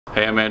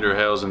Hey, I'm Andrew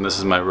Hales, and this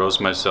is my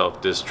Roast Myself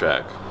diss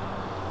track.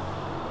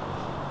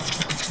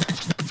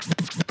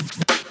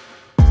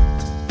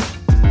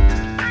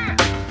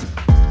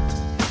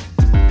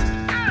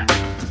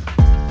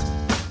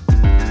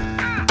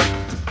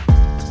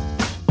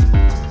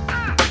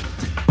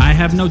 I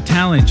have no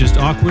talent, just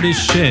awkward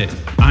as shit.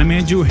 I'm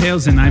Andrew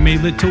Hales and I'm a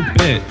little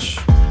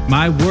bitch.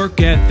 My work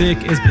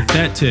ethic is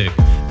pathetic.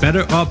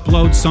 Better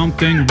upload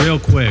something real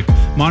quick.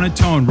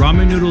 Monotone,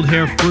 ramen noodle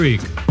hair freak.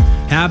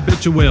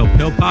 Habitual,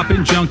 pill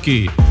popping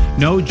junkie.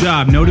 No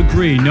job, no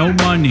degree, no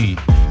money.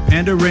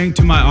 Pandering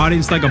to my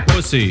audience like a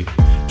pussy.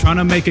 Trying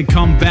to make it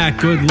come back,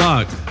 good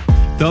luck.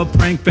 The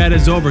prank fad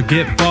is over,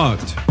 get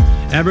fucked.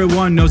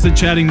 Everyone knows the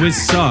chatting would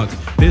suck.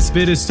 This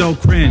vid is so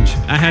cringe,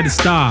 I had to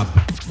stop.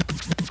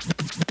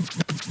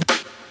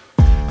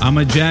 I'm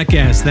a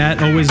jackass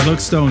that always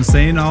looks stoned,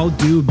 saying I'll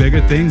do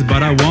bigger things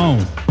but I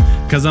won't,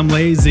 cause I'm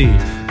lazy,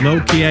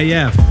 low-key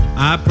AF.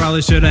 I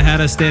probably should have had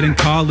a stayed in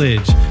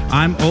college.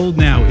 I'm old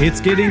now,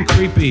 it's getting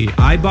creepy.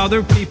 I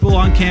bother people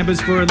on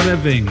campus for a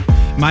living.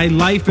 My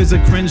life is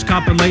a cringe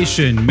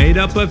compilation, made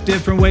up of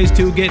different ways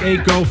to get a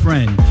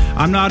girlfriend.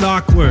 I'm not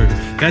awkward,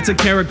 that's a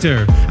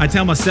character. I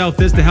tell myself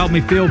this to help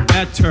me feel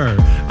better.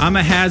 I'm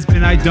a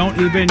has-been, I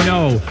don't even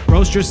know.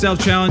 Roast Yourself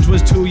challenge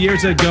was 2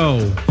 years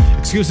ago.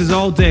 Excuses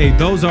all day,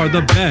 those are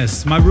the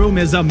best. My room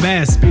is a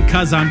mess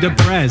because I'm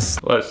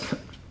depressed. What?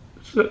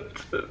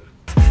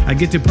 I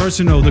get too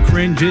personal, the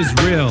cringe is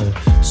real.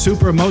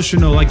 Super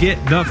emotional, I get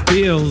the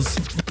feels.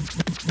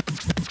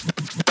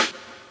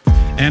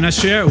 And I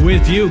share it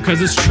with you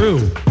cause it's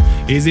true.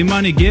 Easy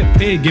money, get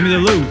paid, give me the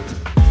loot.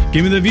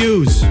 Give me the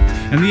views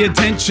and the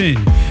attention.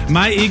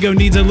 My ego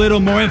needs a little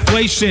more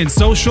inflation.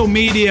 Social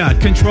media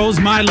controls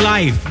my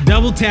life.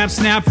 Double tap,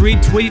 snap,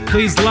 retweet,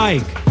 please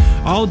like.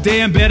 All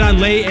day in bed I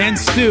lay and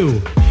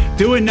stew.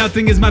 Doing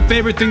nothing is my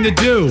favorite thing to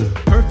do.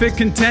 Perfect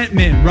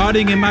contentment,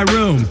 rotting in my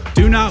room.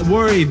 Do not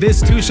worry,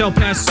 this too shall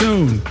pass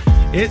soon.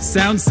 It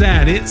sounds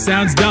sad, it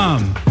sounds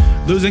dumb.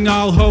 Losing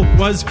all hope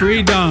was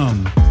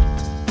freedom.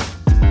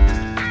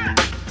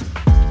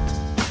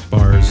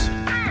 Bars.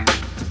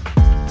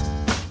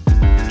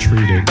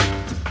 Treated.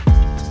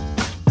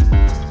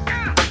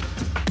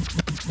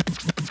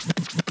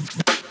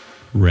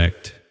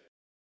 Wrecked.